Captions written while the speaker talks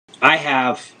I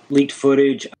have leaked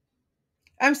footage.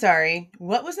 I'm sorry,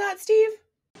 what was that, Steve?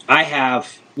 I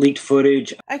have leaked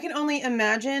footage. I can only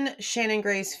imagine Shannon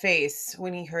Gray's face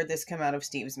when he heard this come out of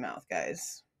Steve's mouth,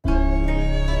 guys.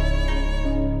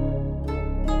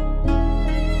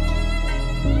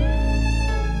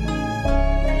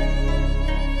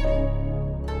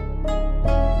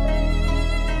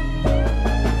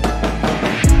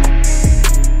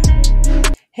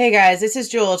 Hey guys, this is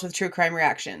Jules with True Crime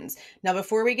Reactions. Now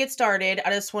before we get started, I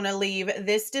just want to leave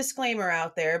this disclaimer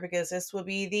out there because this will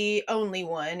be the only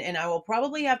one, and I will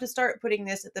probably have to start putting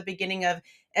this at the beginning of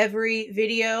every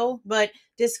video, but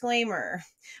disclaimer,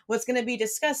 what's going to be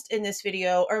discussed in this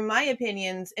video are my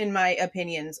opinions and my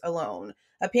opinions alone.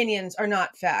 Opinions are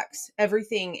not facts.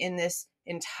 Everything in this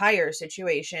entire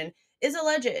situation is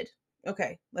alleged.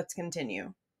 Okay, let's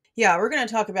continue. Yeah, we're going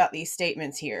to talk about these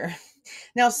statements here.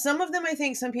 Now, some of them I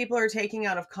think some people are taking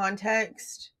out of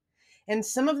context, and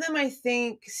some of them I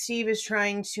think Steve is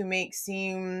trying to make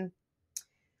seem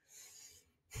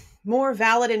more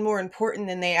valid and more important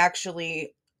than it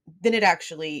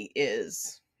actually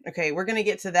is. Okay, we're going to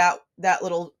get to that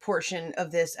little portion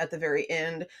of this at the very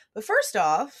end. But first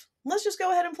off, let's just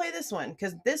go ahead and play this one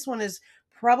because this one is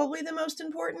probably the most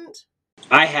important.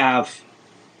 I have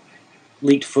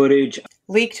leaked footage.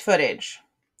 Leaked footage.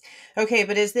 Okay,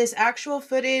 but is this actual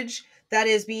footage that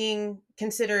is being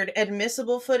considered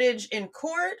admissible footage in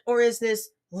court, or is this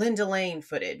Linda Lane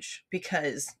footage?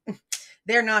 Because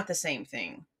they're not the same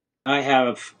thing.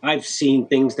 I've seen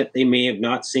things that they may have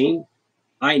not seen.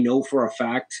 I know for a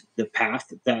fact the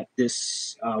path that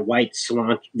this white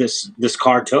salon, this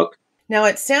car took. Now,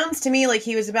 it sounds to me like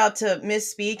he was about to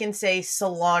misspeak and say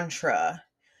cilantro,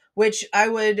 which I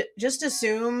would just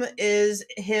assume is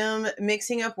him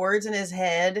mixing up words in his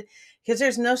head, because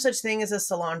there's no such thing as a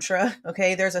cilantro,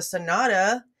 okay? There's a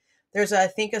sonata, there's, I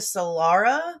think, a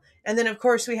solara, and then, of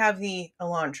course, we have the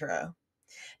elantra.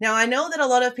 Now, I know that a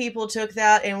lot of people took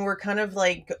that and were kind of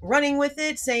like running with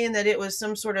it, saying that it was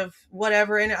some sort of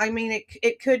whatever, and I mean,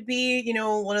 it could be, you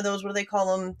know, one of those, what do they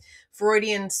call them,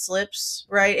 Freudian slips,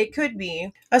 right? It could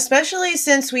be, especially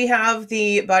since we have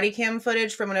the body cam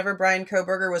footage from whenever Bryan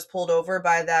Kohberger was pulled over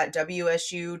by that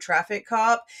WSU traffic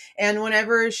cop, and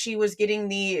whenever she was getting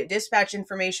the dispatch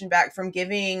information back from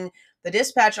giving the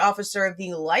dispatch officer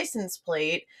the license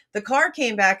plate, the car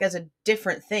came back as a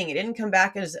different thing. It didn't come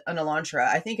back as an Elantra.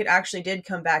 I think it actually did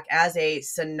come back as a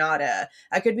Sonata.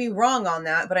 I could be wrong on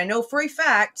that, but I know for a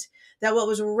fact that what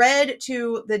was read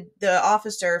to the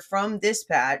officer from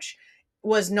dispatch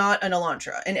was not an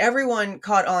Elantra, and everyone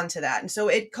caught on to that. And so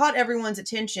it caught everyone's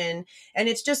attention, and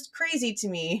it's just crazy to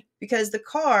me because the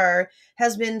car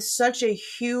has been such a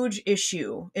huge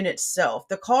issue in itself.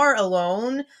 The car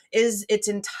alone is its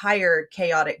entire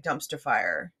chaotic dumpster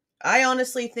fire. I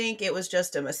honestly think it was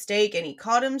just a mistake and he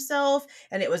caught himself,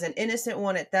 and it was an innocent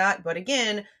one at that. But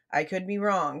again, I could be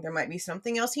wrong. There might be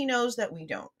something else he knows that we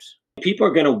don't. People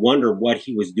are going to wonder what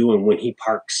he was doing when he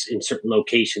parks in certain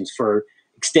locations for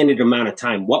extended amount of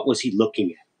time. What was he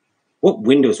looking at? What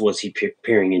windows was he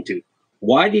peering into?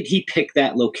 Why did he pick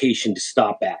that location to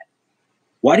stop at?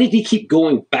 Why did he keep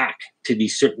going back to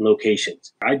these certain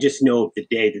locations? I just know the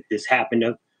day that this happened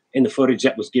in the footage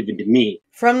that was given to me.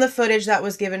 From the footage that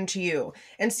was given to you.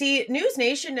 And see, News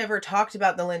Nation never talked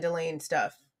about the Linda Lane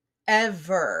stuff.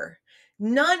 Ever.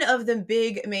 None of the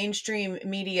big mainstream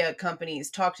media companies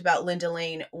talked about Linda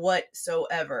Lane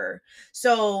whatsoever.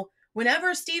 So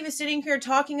whenever Steve is sitting here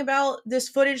talking about this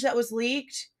footage that was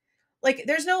leaked, like,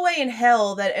 there's no way in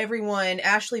hell that everyone,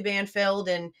 Ashley Banfeld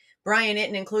and Brian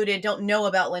Itten included, don't know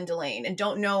about Linda Lane and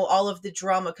don't know all of the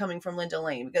drama coming from Linda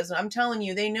Lane, because I'm telling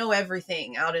you, they know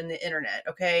everything out in the internet,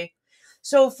 okay?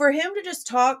 So for him to just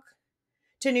talk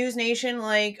to News Nation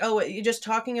like, oh, you're just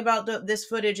talking about this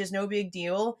footage is no big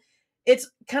deal,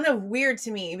 it's kind of weird to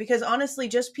me, because honestly,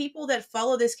 just people that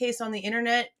follow this case on the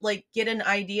internet, like, get an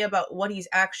idea about what he's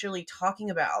actually talking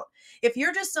about. If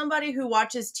you're just somebody who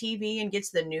watches TV and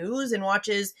gets the news and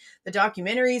watches the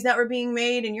documentaries that were being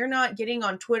made, and you're not getting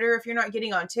on Twitter, if you're not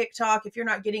getting on TikTok, if you're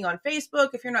not getting on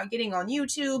Facebook, if you're not getting on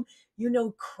YouTube, you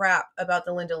know crap about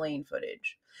the Linda Lane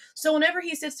footage. So whenever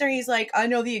he sits there, he's like, I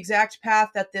know the exact path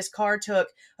that this car took.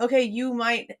 Okay, you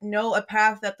might know a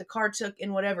path that the car took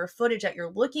in whatever footage that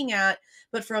you're looking at,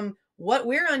 but from what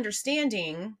we're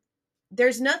understanding,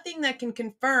 there's nothing that can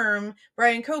confirm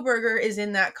Bryan Kohberger is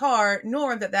in that car,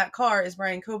 nor that that car is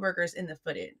Bryan Kohberger's in the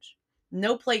footage.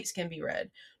 No plates can be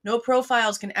read. No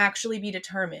profiles can actually be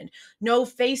determined. No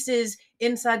faces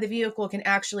inside the vehicle can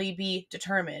actually be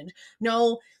determined.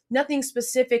 Nothing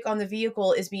specific on the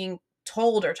vehicle is being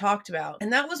told or talked about.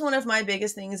 And that was one of my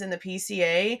biggest things in the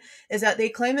PCA, is that they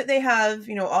claim that they have,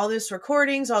 all this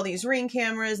recordings, all these ring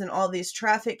cameras and all these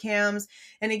traffic cams.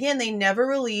 And again, they never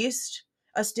released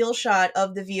a still shot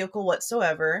of the vehicle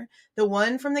whatsoever. The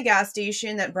one from the gas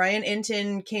station that Brian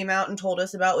Enton came out and told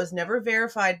us about was never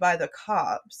verified by the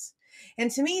cops. And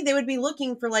to me, they would be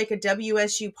looking for like a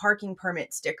WSU parking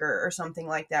permit sticker or something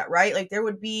like that, right? Like there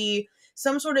would be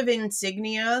some sort of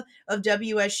insignia of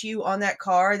WSU on that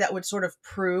car that would sort of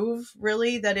prove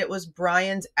really that it was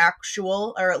Brian's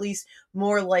actual, or at least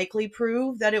more likely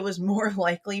prove that it was more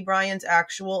likely Brian's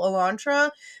actual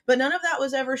Elantra. But none of that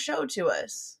was ever showed to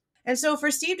us. And so for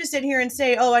Steve to sit here and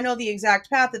say, oh, I know the exact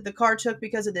path that the car took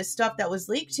because of this stuff that was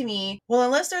leaked to me. Well,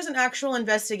 unless there's an actual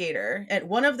investigator at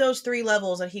one of those 3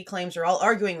 levels that he claims are all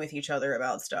arguing with each other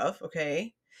about stuff,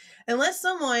 okay? Unless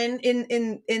someone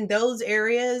in those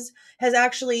areas has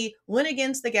actually went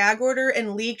against the gag order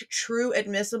and leaked true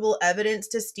admissible evidence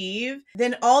to Steve,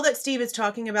 then all that Steve is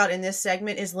talking about in this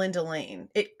segment is Linda Lane.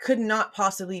 It could not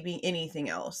possibly be anything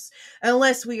else,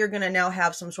 unless we are going to now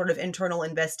have some sort of internal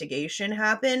investigation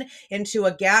happen into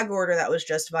a gag order that was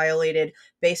just violated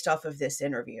based off of this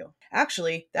interview.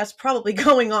 Actually, that's probably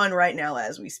going on right now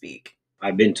as we speak.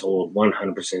 I've been told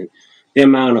 100% the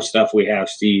amount of stuff we have,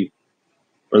 Steve,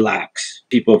 relax.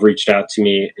 People have reached out to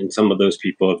me, and some of those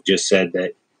people have just said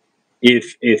that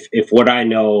if what I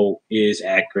know is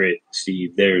accurate,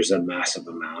 Steve, there's a massive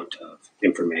amount of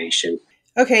information.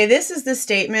 Okay, this is the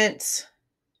statement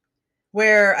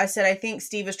where I said I think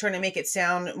Steve is trying to make it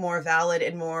sound more valid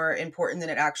and more important than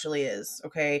it actually is.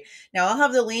 Okay, now I'll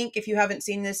have the link if you haven't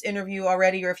seen this interview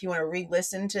already, or if you want to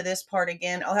re-listen to this part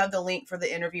again. I'll have the link for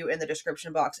the interview in the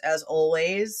description box as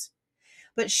always.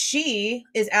 But she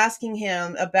is asking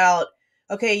him about,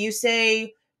 okay, you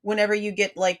say whenever you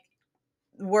get like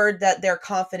word that they're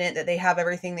confident that they have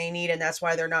everything they need and that's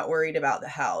why they're not worried about the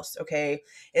house. Okay.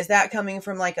 Is that coming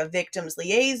from like a victim's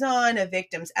liaison, a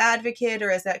victim's advocate,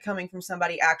 or is that coming from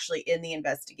somebody actually in the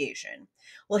investigation?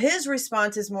 Well, his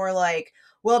response is more like,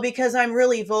 well, because I'm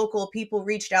really vocal, people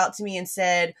reached out to me and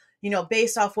said,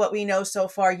 based off what we know so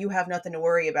far, you have nothing to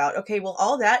worry about. Okay. Well,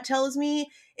 all that tells me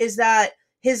is that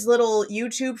his little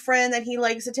YouTube friend that he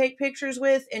likes to take pictures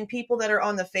with, and people that are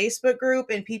on the Facebook group,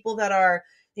 and people that are,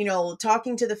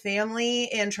 talking to the family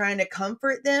and trying to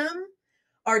comfort them,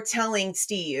 are telling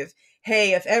Steve,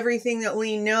 hey, if everything that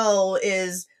we know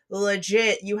is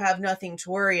legit, you have nothing to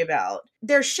worry about.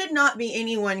 There should not be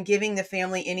anyone giving the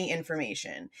family any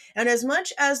information. And as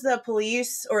much as the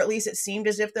police, or at least it seemed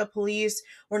as if the police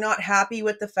were not happy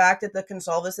with the fact that the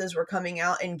Goncalveses were coming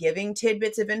out and giving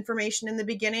tidbits of information in the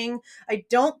beginning, I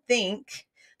don't think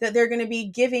that they're going to be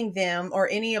giving them, or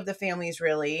any of the families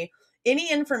really, any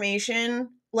information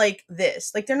like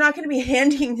this. Like, they're not going to be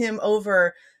handing them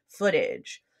over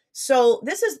footage. So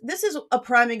this is a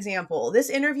prime example. This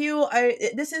interview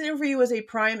is a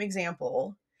prime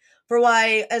example for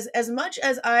why, as much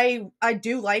as I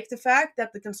do like the fact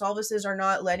that the Goncalveses are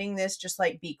not letting this just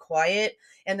like be quiet,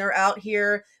 and they're out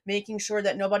here making sure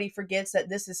that nobody forgets that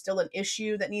this is still an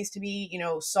issue that needs to be,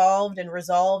 solved and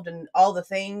resolved and all the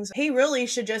things. He really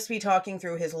should just be talking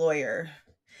through his lawyer.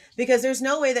 Because there's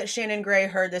no way that Shannon Gray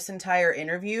heard this entire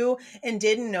interview and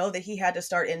didn't know that he had to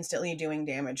start instantly doing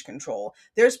damage control.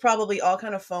 There's probably all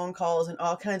kind of phone calls and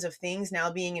all kinds of things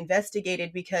now being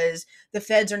investigated because the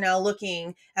feds are now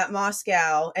looking at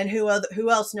Moscow and who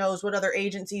else knows what other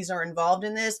agencies are involved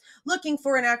in this, looking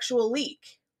for an actual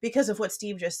leak because of what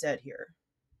Steve just said here.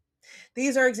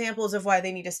 These are examples of why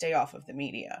they need to stay off of the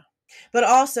media. But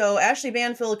also, Ashley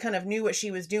Banfield kind of knew what she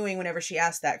was doing whenever she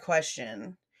asked that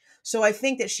question. So I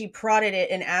think that she prodded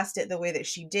it and asked it the way that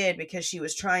she did because she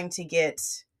was trying to get,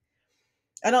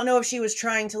 I don't know if she was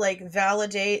trying to like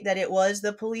validate that it was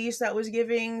the police that was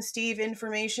giving Steve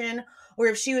information, or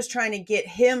if she was trying to get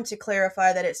him to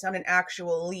clarify that it's not an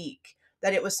actual leak,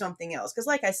 that it was something else. Because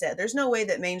like I said, there's no way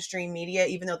that mainstream media,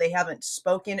 even though they haven't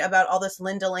spoken about all this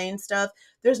Linda Lane stuff,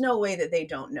 there's no way that they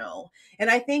don't know.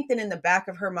 And I think that in the back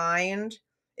of her mind,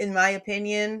 in my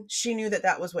opinion, she knew that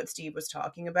that was what Steve was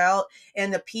talking about.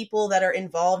 And the people that are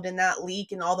involved in that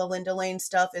leak and all the Linda Lane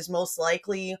stuff is most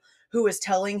likely who is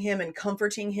telling him and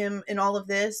comforting him in all of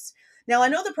this. Now, I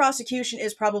know the prosecution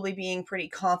is probably being pretty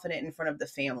confident in front of the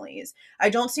families. I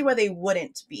don't see why they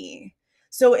wouldn't be.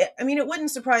 So, I mean, it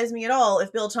wouldn't surprise me at all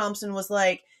if Bill Thompson was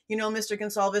like, Mr.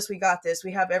 Goncalves, we got this.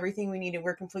 We have everything we need and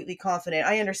we're completely confident.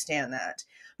 I understand that.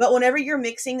 But whenever you're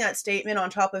mixing that statement on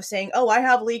top of saying, oh, I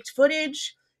have leaked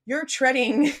footage, you're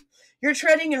treading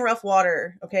in rough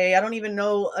water. Okay. I don't even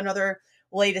know another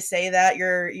way to say that.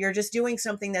 You're just doing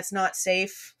something that's not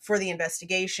safe for the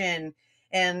investigation.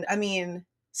 And I mean,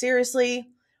 seriously,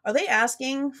 Are they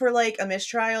asking for like a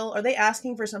mistrial? Are they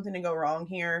asking for something to go wrong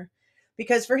here?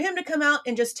 Because for him to come out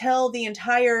and just tell the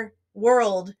entire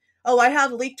world, oh, I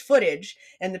have leaked footage,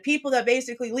 and the people that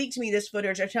basically leaked me this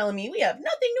footage are telling me we have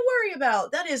nothing to worry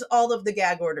about. That is all of the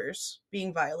gag orders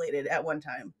being violated at one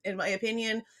time. In my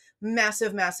opinion,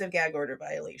 massive, massive gag order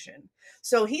violation.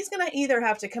 So he's going to either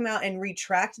have to come out and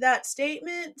retract that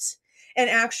statement and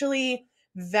actually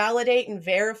validate and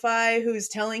verify who's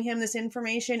telling him this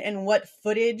information and what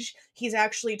footage he's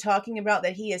actually talking about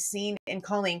that he has seen and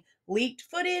calling leaked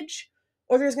footage,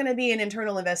 or there's going to be an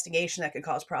internal investigation that could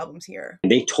cause problems here.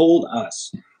 They told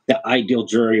us the ideal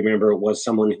jury member was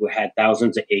someone who had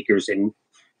thousands of acres and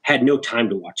had no time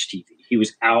to watch TV. He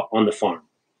was out on the farm.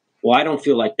 Well, I don't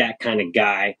feel like that kind of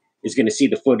guy is going to see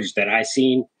the footage that I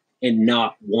seen and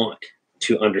not want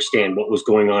to understand what was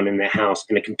going on in the house.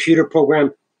 And a computer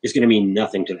program is going to mean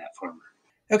nothing to that farmer.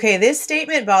 Okay, this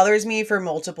statement bothers me for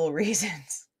multiple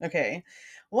reasons. Okay,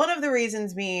 one of the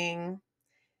reasons being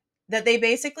that they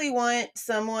basically want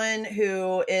someone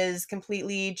who is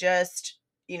completely just,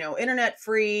 internet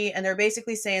free. And they're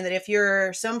basically saying that if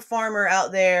you're some farmer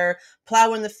out there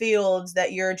plowing the fields,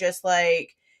 that you're just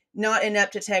like not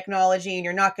inept to technology and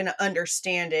you're not going to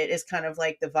understand it, is kind of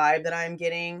like the vibe that I'm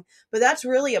getting. But that's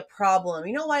really a problem.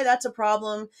 You know why that's a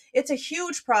problem? It's a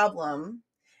huge problem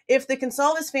if the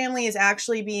Goncalves family is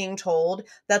actually being told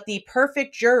that the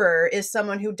perfect juror is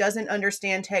someone who doesn't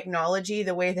understand technology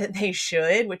the way that they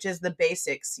should, which is the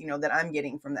basics, that I'm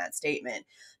getting from that statement,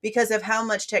 because of how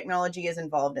much technology is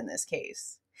involved in this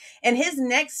case. And his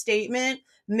next statement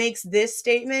makes this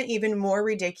statement even more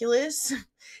ridiculous.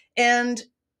 And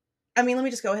I mean, let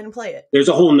me just go ahead and play it. There's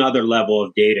a whole nother level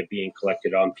of data being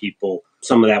collected on people.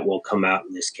 Some of that will come out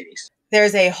in this case.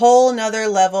 There's a whole nother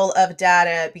level of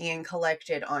data being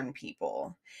collected on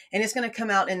people, and it's going to come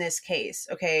out in this case.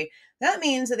 Okay, that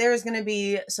means that there's going to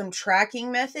be some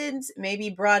tracking methods maybe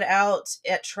brought out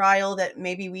at trial that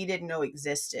maybe we didn't know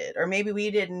existed, or maybe we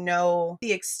didn't know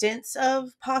the extents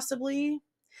of, possibly.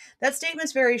 That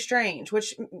statement's very strange,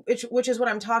 which is what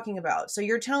I'm talking about. So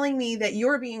you're telling me that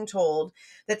you're being told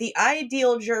that the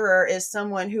ideal juror is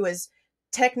someone who is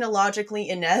technologically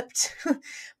inept,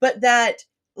 but that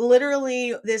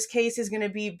literally this case is going to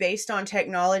be based on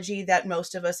technology that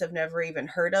most of us have never even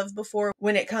heard of before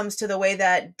when it comes to the way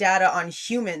that data on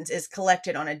humans is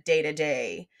collected on a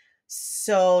day-to-day.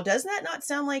 So does that not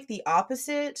sound like the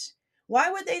opposite? Why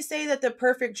would they say that the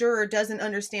perfect juror doesn't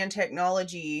understand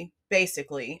technology?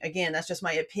 Basically, again, that's just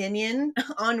my opinion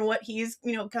on what he's,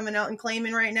 coming out and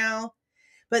claiming right now.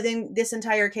 But then this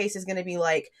entire case is going to be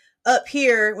like up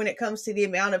here when it comes to the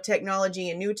amount of technology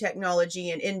and new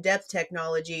technology and in-depth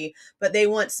technology, but they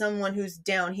want someone who's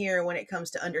down here when it comes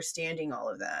to understanding all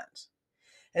of that.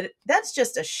 And that's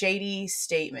just a shady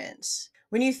statement.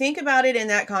 When you think about it in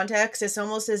that context, it's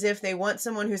almost as if they want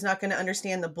someone who's not going to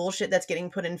understand the bullshit that's getting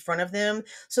put in front of them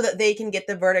so that they can get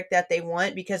the verdict that they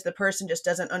want, because the person just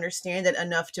doesn't understand it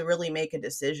enough to really make a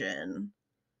decision.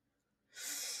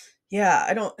 Yeah,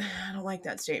 I don't like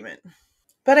that statement.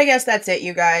 But I guess that's it,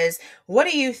 you guys. What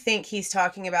do you think he's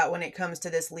talking about when it comes to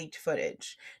this leaked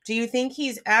footage? Do you think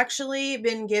he's actually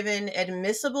been given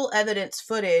admissible evidence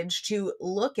footage to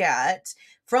look at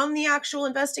from the actual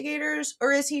investigators?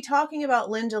 Or is he talking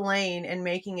about Linda Lane and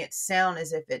making it sound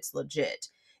as if it's legit?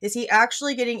 Is he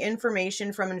actually getting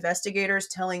information from investigators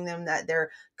telling them that they're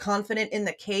confident in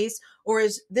the case? Or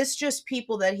is this just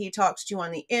people that he talks to on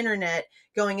the internet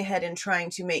going ahead and trying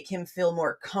to make him feel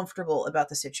more comfortable about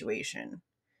the situation?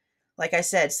 Like I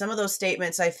said, some of those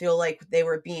statements, I feel like they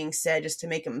were being said just to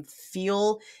make them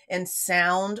feel and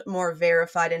sound more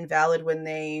verified and valid when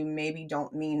they maybe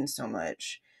don't mean so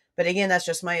much. But again, that's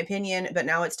just my opinion. But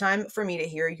now it's time for me to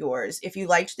hear yours. If you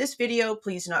liked this video,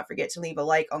 please do not forget to leave a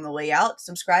like on the way out.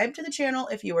 Subscribe to the channel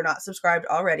if you were not subscribed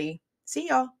already. See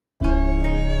y'all.